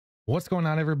What's going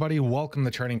on, everybody? Welcome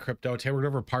to Trading Crypto. Today we're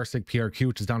over PARSIQ PRQ,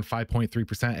 which is down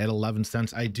 5.3% at 11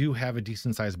 cents. I do have a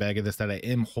decent sized bag of this that I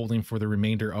am holding for the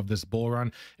remainder of this bull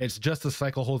run. It's just a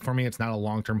cycle hold for me. It's not a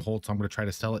long-term hold, so I'm going to try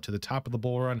to sell it to the top of the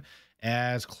bull run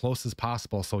as close as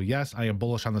possible. So yes, I am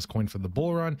bullish on this coin for the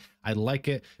bull run. I like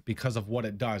it because of what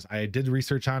it does. I did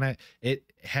research on it.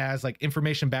 It has like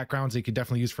information backgrounds that you could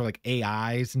definitely use for like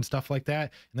AIs and stuff like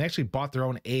that. And they actually bought their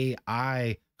own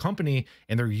AI company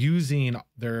and they're using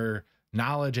their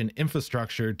knowledge and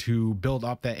infrastructure to build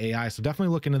up that AI. So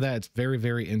definitely look into that. It's very,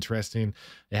 very interesting.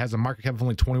 It has a market cap of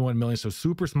only 21 million. So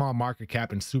super small market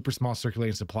cap and super small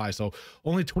circulating supply. So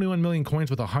only 21 million coins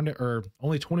with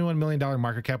only $21 million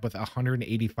market cap with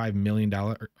 $185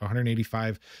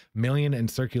 million in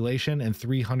circulation and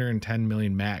 310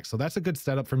 million max. So that's a good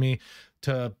setup for me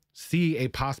to see a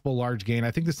possible large gain.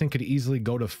 I think this thing could easily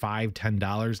go to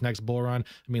 $5-10 next bull run.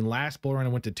 I mean, last bull run, it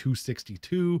went to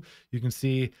 262. You can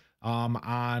see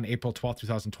on April 12th,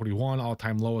 2021,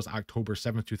 all-time low is October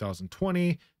 7th,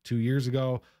 2020, 2 years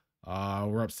ago.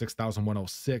 We're up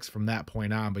 6,106 from that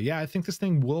point on. But yeah, I think this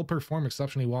thing will perform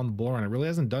exceptionally well in the bull run. It really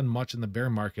hasn't done much in the bear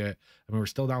market. I mean, we're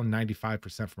still down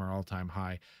 95% from our all-time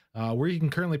high. Where you can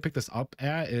currently pick this up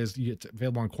at is it's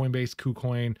available on Coinbase,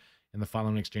 KuCoin, and the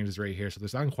following exchanges right here. So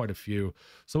there's on quite a few.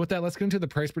 So with that, let's get into the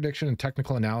price prediction and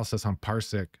technical analysis on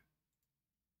PARSIQ.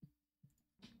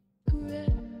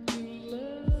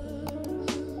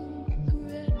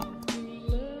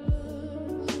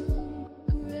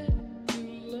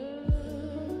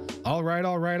 All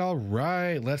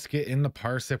right. Let's get into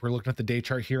PARSIQ. We're looking at the day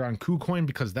chart here on KuCoin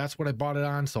because that's what I bought it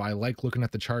on. So I like looking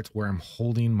at the charts where I'm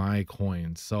holding my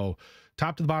coins. So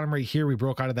top to the bottom right here, we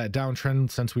broke out of that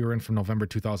downtrend since we were in from November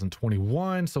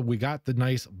 2021. So we got the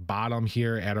nice bottom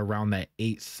here at around that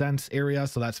 8 cents area.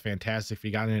 So that's fantastic. If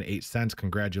you got in at 8 cents,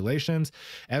 congratulations.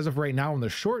 As of right now, in the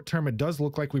short term, it does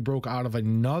look like we broke out of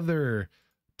another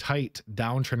tight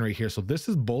downtrend right here. So this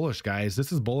is bullish, guys.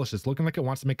 This is bullish. It's looking like it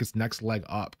wants to make its next leg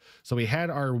up. So we had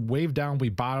our wave down, we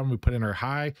bottom, we put in our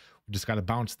high. We just got to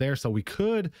bounce there. So we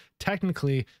could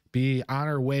technically be on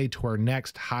our way to our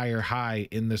next higher high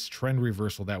in this trend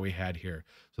reversal that we had here.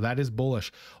 So that is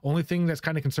bullish. Only thing that's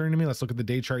kind of concerning to me, let's look at the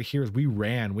day chart here, is we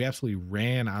absolutely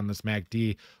ran on this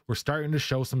MACD. We're starting to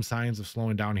show some signs of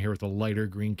slowing down here with a lighter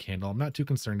green candle. I'm not too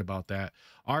concerned about that.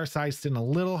 RSI is sitting a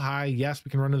little high. Yes,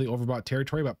 we can run to the overbought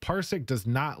territory, but PARSIQ does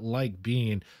not like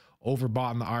being overbought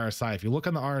on the RSI. If you look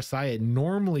on the RSI, it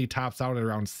normally tops out at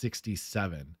around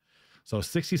 67. So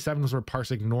 67 is where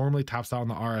PARSIQ normally tops out on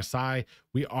the RSI.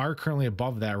 We are currently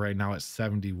above that right now at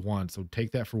 71. So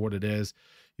take that for what it is.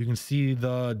 You can see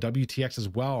the WTX as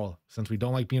well. Since we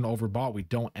don't like being overbought, we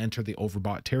don't enter the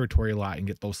overbought territory a lot and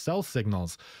get those sell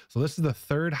signals. So this is the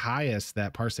third highest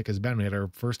that PARSIQ has been. We had our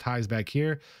first highs back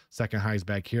here, second highs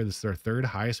back here. This is our third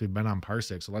highest we've been on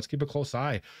PARSIQ. So let's keep a close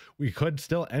eye. We could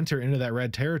still enter into that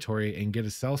red territory and get a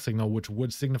sell signal, which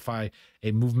would signify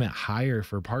a movement higher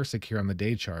for PARSIQ here on the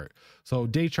day chart. So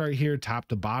day chart here, top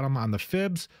to bottom on the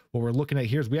fibs, what we're looking at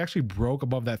here is we actually broke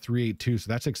above that 382. So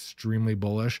that's extremely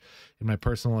bullish in my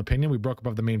personal opinion. We broke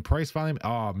above the main price volume.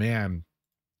 Oh man,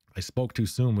 I spoke too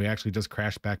soon. We actually just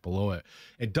crashed back below it.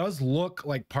 It does look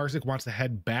like PARSIQ wants to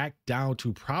head back down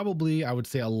to probably, I would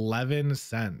say, 11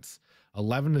 cents.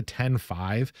 11 to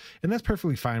 10.5, and that's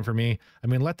perfectly fine for me. I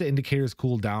mean, let the indicators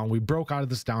cool down. We broke out of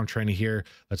this downtrend here.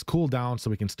 Let's cool down so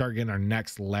we can start getting our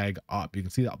next leg up. You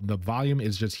can see that the volume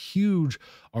is just huge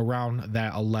around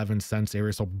that 11 cents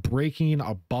area. So breaking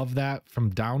above that from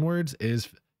downwards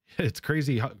it's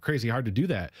crazy hard to do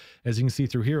that. As you can see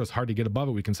through here, it was hard to get above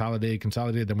it. We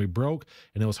consolidated, then we broke,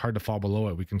 and it was hard to fall below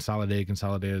it. We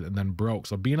consolidated, and then broke.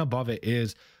 So being above it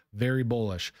is very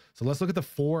bullish. So let's look at the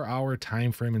 4-hour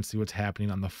time frame and see what's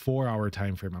happening on the 4-hour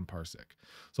time frame on PARSIQ.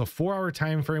 So 4-hour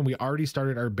time frame, we already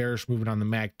started our bearish movement on the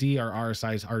MACD. Our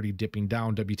RSI is already dipping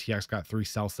down. WTX got 3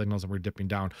 sell signals and we're dipping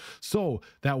down. So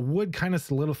that would kind of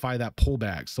solidify that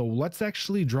pullback. So let's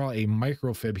actually draw a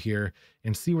micro fib here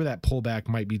and see where that pullback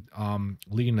might be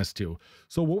leading us to.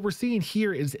 So what we're seeing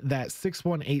here is that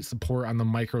 618 support on the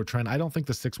micro trend. I don't think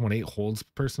the 618 holds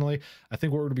personally. I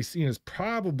think what we're going to be seeing is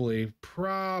probably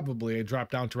a drop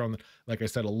down to around, like I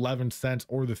said, 11 cents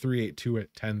or the 382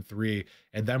 at 10.3.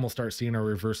 And then we'll start seeing our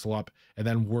reversal up and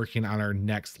then working on our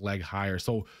next leg higher.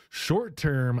 So short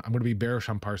term, I'm going to be bearish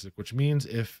on PARSIQ, which means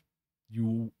if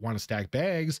you want to stack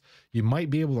bags, you might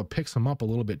be able to pick some up a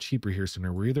little bit cheaper here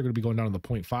sooner. We're either going to be going down to the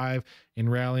 0.5 in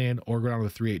rallying or go down to the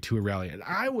 382 in rallying. And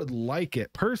I would like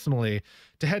it personally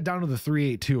to head down to the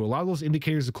 382. A lot of those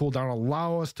indicators to cool down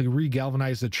allow us to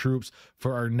re-galvanize the troops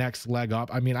for our next leg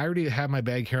up. I mean, I already have my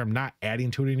bag here. I'm not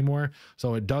adding to it anymore.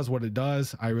 So it does what it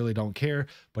does. I really don't care,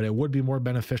 but it would be more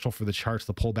beneficial for the charts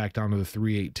to pull back down to the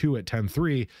 382 at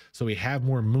 10.3. So we have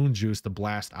more moon juice to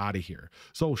blast out of here.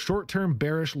 So short-term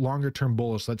bearish, longer-term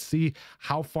bullish. Let's see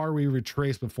how far we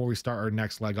retrace before we start our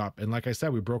next leg up. And like I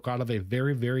said, we broke out of a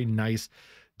very, very nice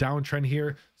downtrend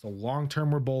here. So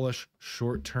long-term we're bullish,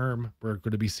 short-term we're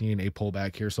going to be seeing a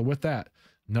pullback here. So with that,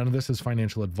 none of this is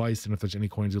financial advice. And if there's any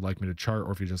coins you'd like me to chart,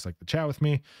 or if you just like to chat with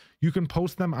me, you can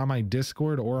post them on my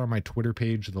Discord or on my Twitter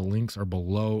page. The links are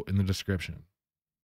below in the description.